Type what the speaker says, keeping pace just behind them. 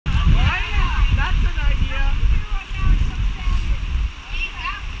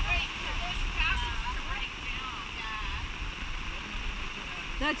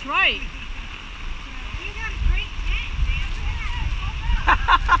that's right. You got a great tent, Dan.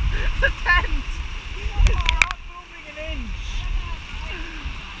 The tent is not moving an inch.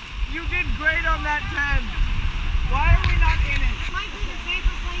 You did great on that tent. Why are we not in it? It might be the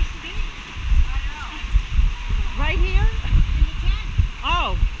safer place to be. Right here? In the tent.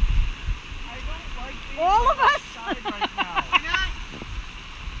 Oh. I don't like being All of us? outside right now. Why not?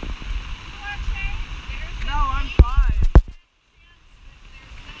 No, I'm fine.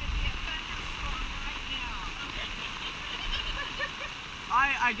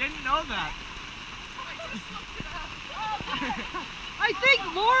 I didn't know that. I think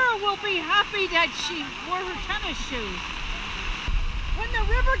Laura will be happy that she wore her tennis shoes. When the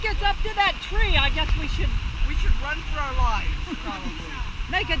river gets up to that tree, I guess we should Run for our lives, probably.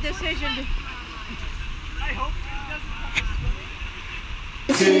 make a decision. I hope it doesn't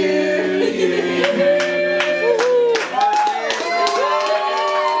come to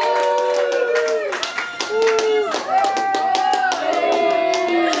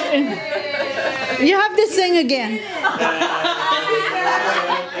You have to sing again.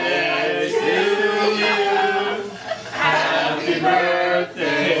 Happy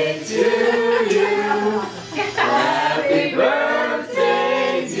birthday to you. Happy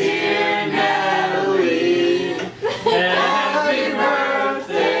birthday, dear Natalie. Happy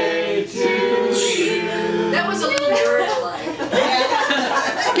birthday to you. That was a little girl-like.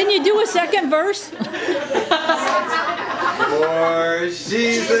 Can you do a second verse? For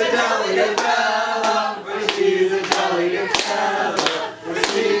she's a jolly good fellow. For she's a jolly good fellow. For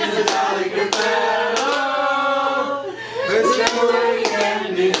she's a jolly good fellow. There's no we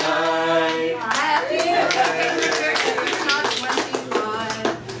can deny.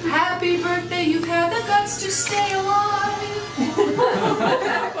 Happy birthday, you've had the guts to stay alive.